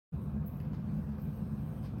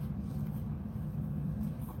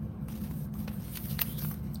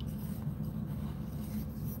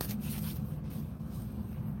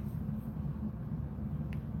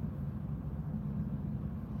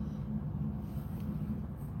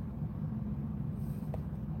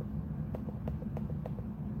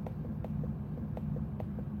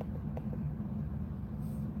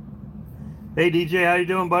Hey DJ, how you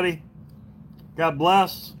doing, buddy? God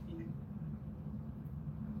bless.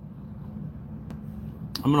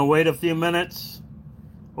 I'm gonna wait a few minutes.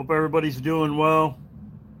 Hope everybody's doing well.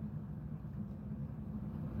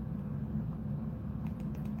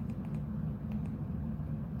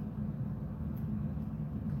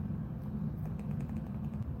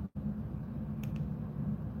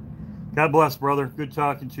 God bless, brother. Good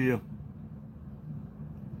talking to you.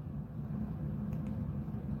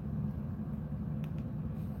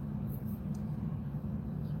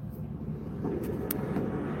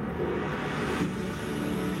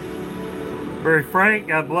 Very frank,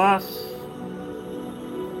 God bless.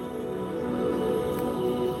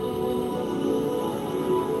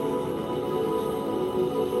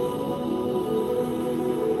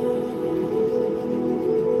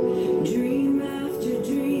 Dream after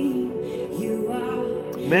dream, you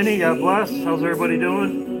are. Minnie, God bless. How's everybody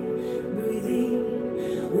doing?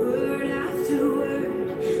 Breathing, word after word,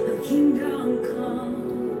 a kingdom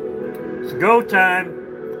come. It's go time.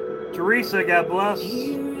 Teresa, God bless.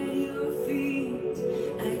 Here at your feet,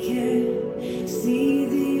 I can see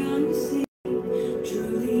the unseen.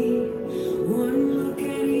 Truly, one look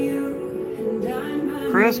at you, and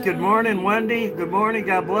I'm Chris, good morning. Wendy, good morning.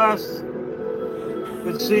 God bless.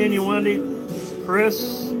 Good seeing you, Wendy.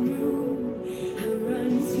 Chris.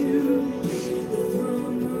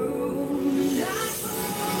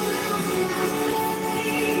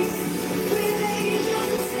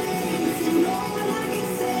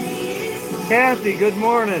 Kathy, good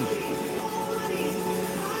morning.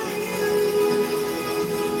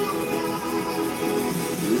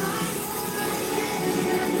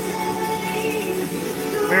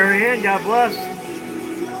 Marianne, God bless.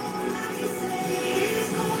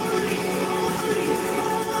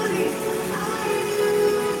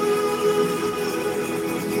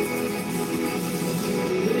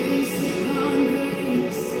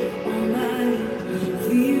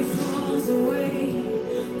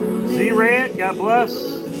 Z-Rant, God bless.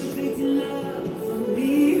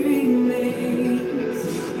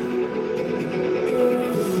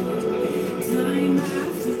 Time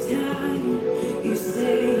after time, you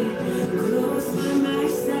stay close by my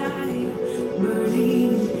side,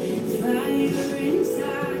 burning fire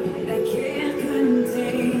inside I can't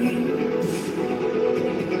contain.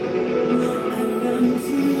 I run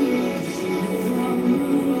to the throne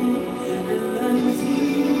room, I run to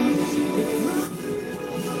the throne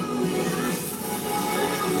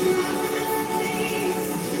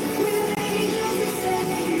with angels and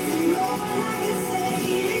saints, and all I can say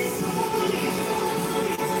is holy,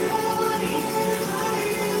 holy,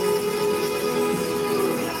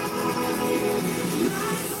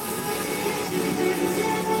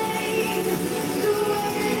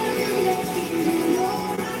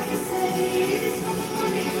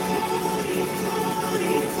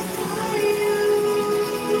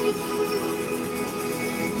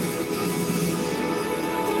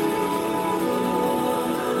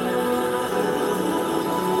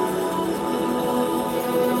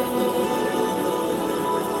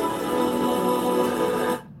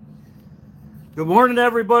 Good morning,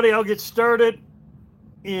 everybody. I'll get started.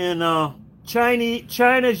 In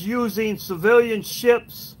China's using civilian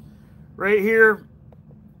ships right here.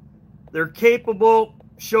 They're capable.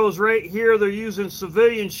 Shows right here they're using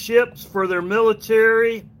civilian ships for their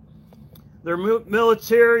military. Their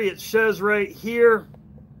military, it says right here.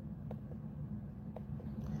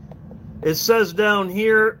 It says down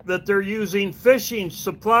here that they're using fishing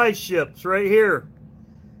supply ships right here.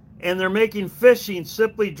 And they're making fishing,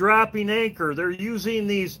 simply dropping anchor. They're using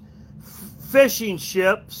these fishing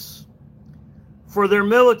ships for their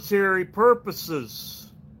military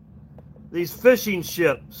purposes. These fishing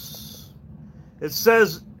ships. It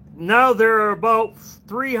says now there are about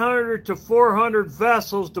 300 to 400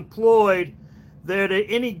 vessels deployed that at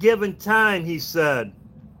any given time, he said.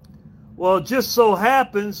 Well, it just so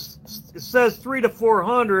happens, it says 300 to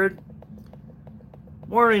 400.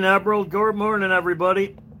 Morning, Emerald. Good morning,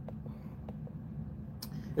 everybody.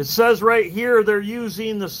 It says right here they're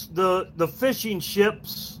using the fishing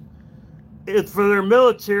ships for their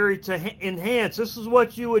military to enhance. This is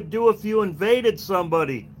what you would do if you invaded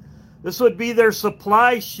somebody. This would be their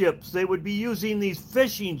supply ships. They would be using these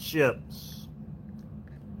fishing ships.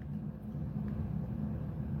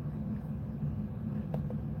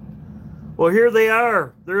 Well, here they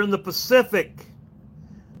are. They're in the Pacific.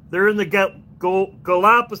 They're in the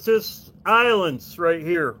Galapagos Islands right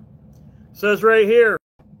here. It says right here.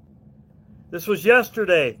 This was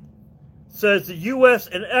yesterday. It says the U.S.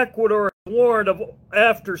 and Ecuador warned of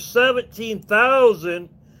after 17,000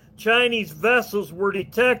 Chinese vessels were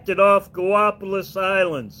detected off Galapagos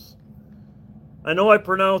Islands. I know I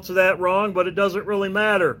pronounced that wrong, but it doesn't really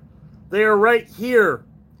matter. They are right here.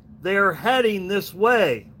 They are heading this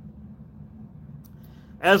way.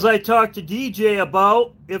 As I talked to DJ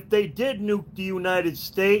about, if they did nuke the United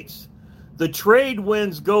States, the trade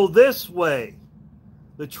winds go this way.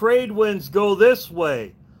 The trade winds go this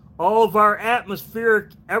way. All of our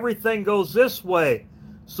atmospheric, everything goes this way.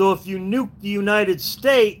 So if you nuke the United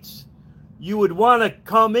States, you would want to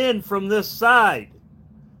come in from this side.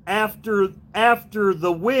 After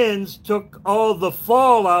the winds took all the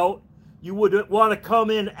fallout, you would want to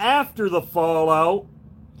come in after the fallout.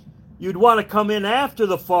 You'd want to come in after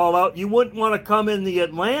the fallout. You wouldn't want to come in the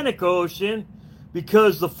Atlantic Ocean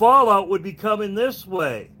because the fallout would be coming this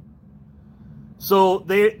way. So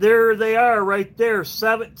there they are right there,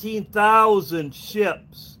 17,000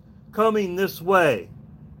 ships coming this way.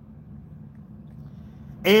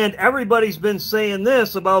 And everybody's been saying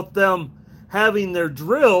this about them having their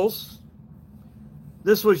drills.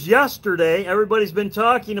 This was yesterday. Everybody's been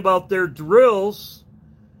talking about their drills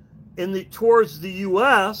towards the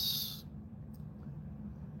U.S.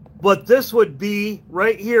 But this would be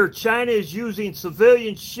right here. China is using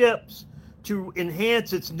civilian ships to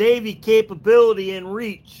enhance its Navy capability and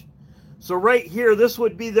reach. So right here, this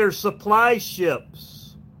would be their supply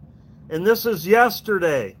ships. And this is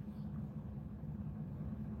yesterday.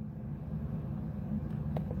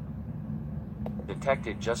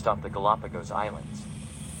 Detected just off the Galapagos Islands.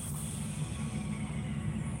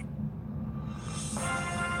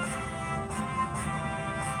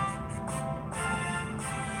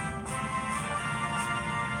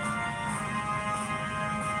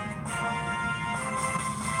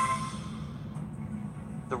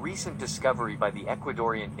 The recent discovery by the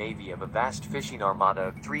Ecuadorian Navy of a vast fishing armada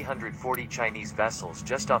of 340 Chinese vessels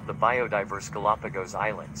just off the biodiverse Galapagos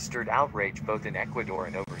Islands stirred outrage both in Ecuador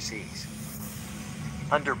and overseas.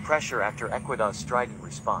 Under pressure after Ecuador's strident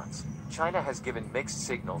response, China has given mixed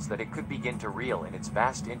signals that it could begin to reel in its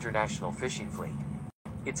vast international fishing fleet.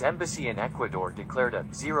 Its embassy in Ecuador declared a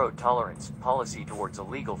zero-tolerance policy towards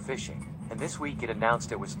illegal fishing, and this week it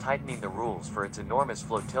announced it was tightening the rules for its enormous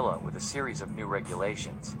flotilla with a series of new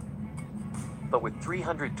regulations. But with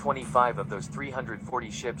 325 of those 340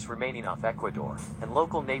 ships remaining off Ecuador, and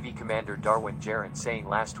local Navy Commander Darwin Jaron saying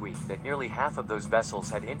last week that nearly half of those vessels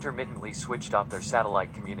had intermittently switched off their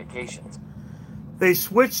satellite communications. They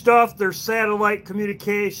switched off their satellite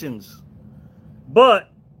communications. But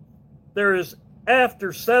there is,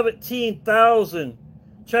 after 17,000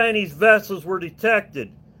 Chinese vessels were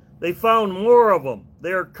detected, they found more of them.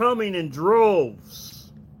 They are coming in droves.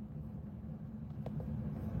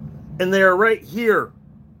 And they are right here.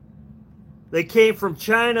 They came from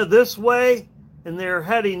China this way, and they're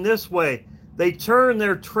heading this way. They turn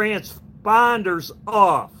their transponders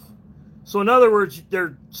off. So in other words,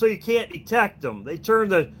 so you can't detect them. They turn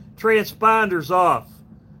the transponders off.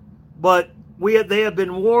 But they have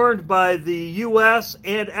been warned by the U.S.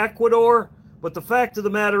 and Ecuador. But the fact of the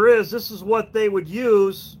matter is, this is what they would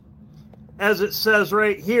use. As it says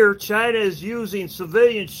right here, China is using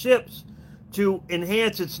civilian ships to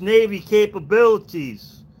enhance its Navy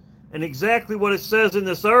capabilities. And exactly what it says in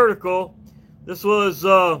this article, this was,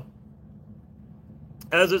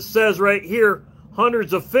 as it says right here,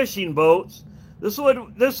 hundreds of fishing boats. This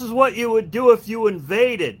is what you would do if you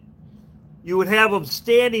invaded. You would have them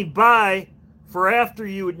standing by for after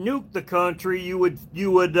you would nuke the country. You would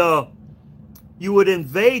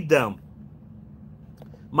invade them.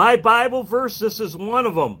 My Bible verse, this is one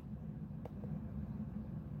of them.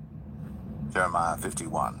 Jeremiah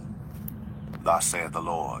 51. Thus saith the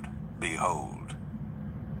Lord, Behold,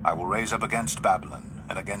 I will raise up against Babylon,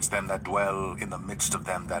 and against them that dwell in the midst of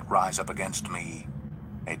them that rise up against me,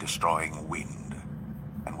 a destroying wind,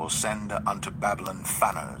 and will send unto Babylon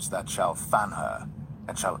fanners that shall fan her,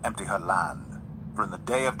 and shall empty her land. For in the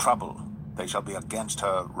day of trouble they shall be against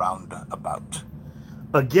her round about.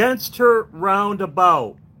 Against her round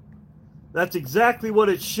about. That's exactly what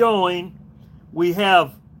it's showing. We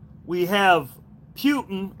have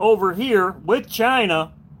Putin over here with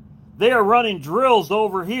China. They are running drills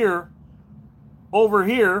over here.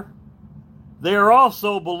 They are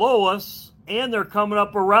also below us, and they're coming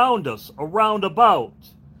up around us, around about.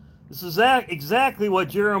 This is exactly what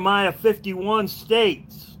Jeremiah 51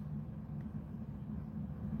 states.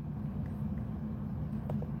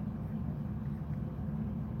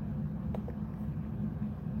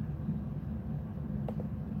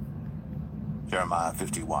 Jeremiah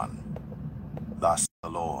 51. Thus the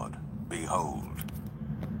Lord, Behold,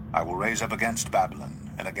 I will raise up against Babylon,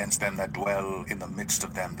 and against them that dwell in the midst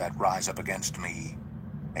of them that rise up against me,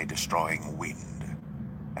 a destroying wind,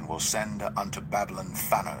 and will send unto Babylon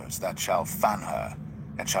fanners that shall fan her,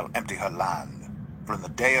 and shall empty her land. For in the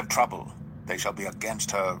day of trouble they shall be against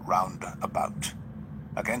her round about.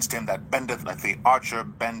 Against him that bendeth let the archer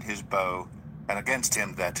bend his bow, and against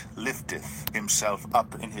him that lifteth himself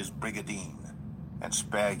up in his brigadine. And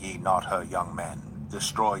spare ye not her young men,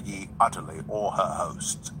 destroy ye utterly all her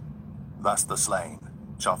hosts. Thus the slain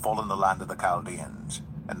shall fall in the land of the Chaldeans,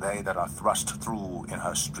 and they that are thrust through in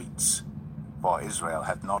her streets. For Israel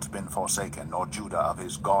hath not been forsaken, nor Judah of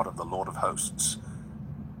his God of the Lord of hosts.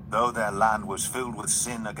 Though their land was filled with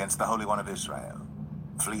sin against the Holy One of Israel,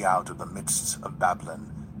 flee out of the midst of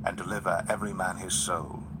Babylon, and deliver every man his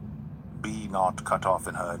soul. Be not cut off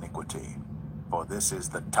in her iniquity, for this is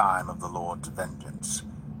the time of the Lord's vengeance.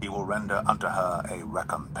 He will render unto her a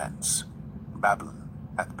recompense. Babylon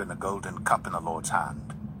hath been a golden cup in the Lord's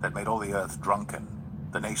hand, that made all the earth drunken.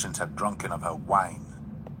 The nations have drunken of her wine,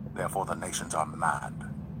 therefore the nations are mad.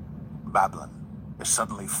 Babylon is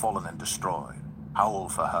suddenly fallen and destroyed. Howl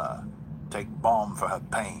for her, take balm for her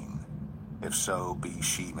pain, if so be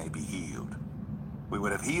she may be healed. We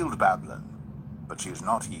would have healed Babylon, but she is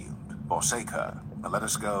not healed. Forsake her, and let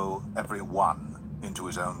us go every one into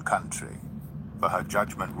his own country. For her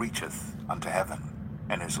judgment reacheth unto heaven,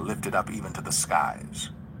 and is lifted up even to the skies.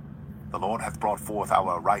 The Lord hath brought forth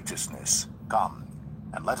our righteousness. Come,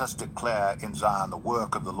 and let us declare in Zion the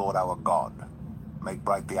work of the Lord our God. Make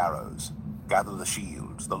bright the arrows, gather the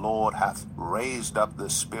shields. The Lord hath raised up the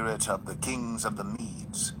spirit of the kings of the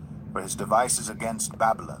Medes, for his devices against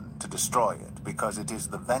Babylon, to destroy it, because it is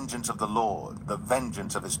the vengeance of the Lord, the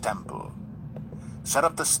vengeance of his temple. Set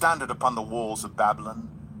up the standard upon the walls of Babylon,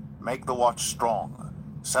 make the watch strong,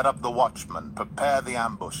 set up the watchmen, prepare the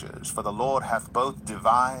ambushes, for the Lord hath both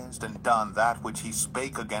devised and done that which he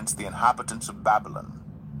spake against the inhabitants of Babylon.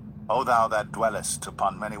 O thou that dwellest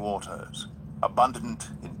upon many waters, abundant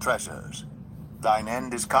in treasures, thine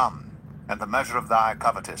end is come, and the measure of thy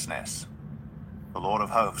covetousness. The Lord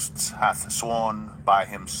of hosts hath sworn by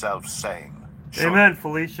himself, saying, Amen,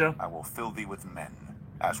 Felicia. I will fill thee with men,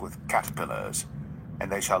 as with caterpillars,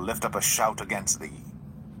 and they shall lift up a shout against thee.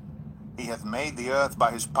 He hath made the earth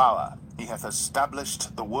by his power, he hath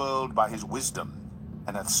established the world by his wisdom,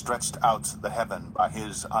 and hath stretched out the heaven by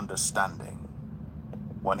his understanding.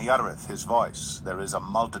 When he uttereth his voice, there is a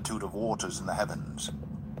multitude of waters in the heavens,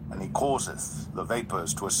 and he causeth the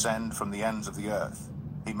vapors to ascend from the ends of the earth.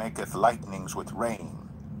 He maketh lightnings with rain,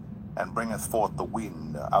 and bringeth forth the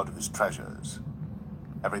wind out of his treasures.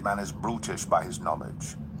 Every man is brutish by his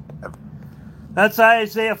knowledge. That's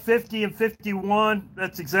Isaiah 50 and 51.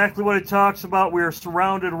 That's exactly what it talks about. We are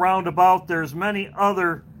surrounded round about. There's many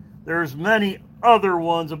other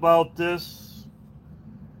ones about this.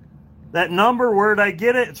 That number, where did I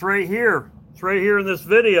get it? It's right here. It's right here in this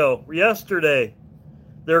video yesterday.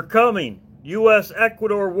 They're coming. U.S.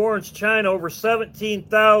 Ecuador warns China over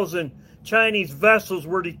 17,000 Chinese vessels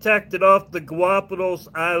were detected off the Galapagos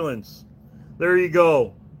Islands. There you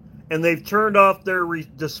go. And they've turned off their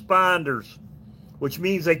responders, which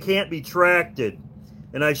means they can't be tracked.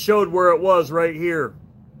 And I showed where it was right here.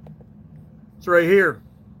 It's right here.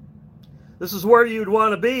 This is where you'd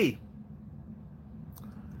want to be.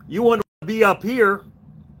 You want to be up here.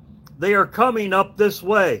 They are coming up this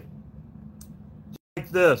way. Like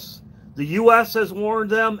this. The U.S. has warned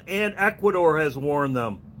them, and Ecuador has warned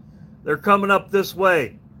them. They're coming up this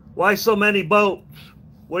way. Why so many boats?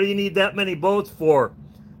 What do you need that many boats for?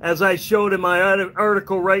 As I showed in my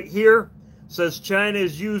article right here, it says China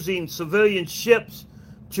is using civilian ships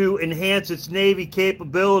to enhance its Navy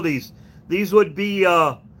capabilities. These would be,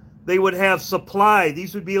 they would have supply.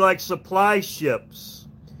 These would be like supply ships.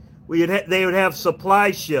 They would have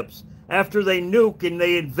supply ships. After they nuke and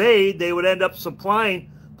they invade, they would end up supplying.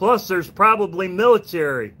 Plus, there's probably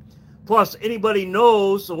military. Plus, anybody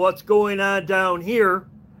knows what's going on down here.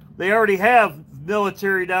 They already have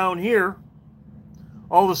military down here.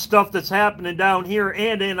 All the stuff that's happening down here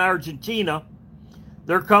and in Argentina.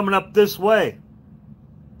 They're coming up this way.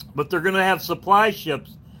 But they're going to have supply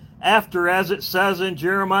ships after, as it says in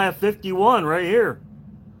Jeremiah 51 right here.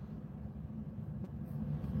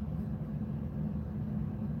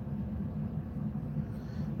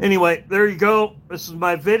 Anyway, there you go. This is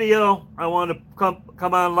my video. I want to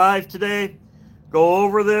come on live today. Go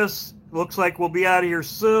over this. Looks like we'll be out of here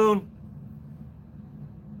soon.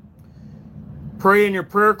 Pray in your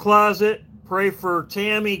prayer closet. Pray for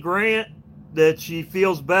Tammy Grant that she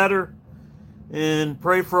feels better. And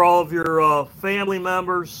pray for all of your family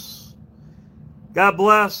members. God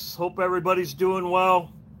bless. Hope everybody's doing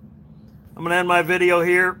well. I'm going to end my video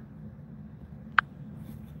here.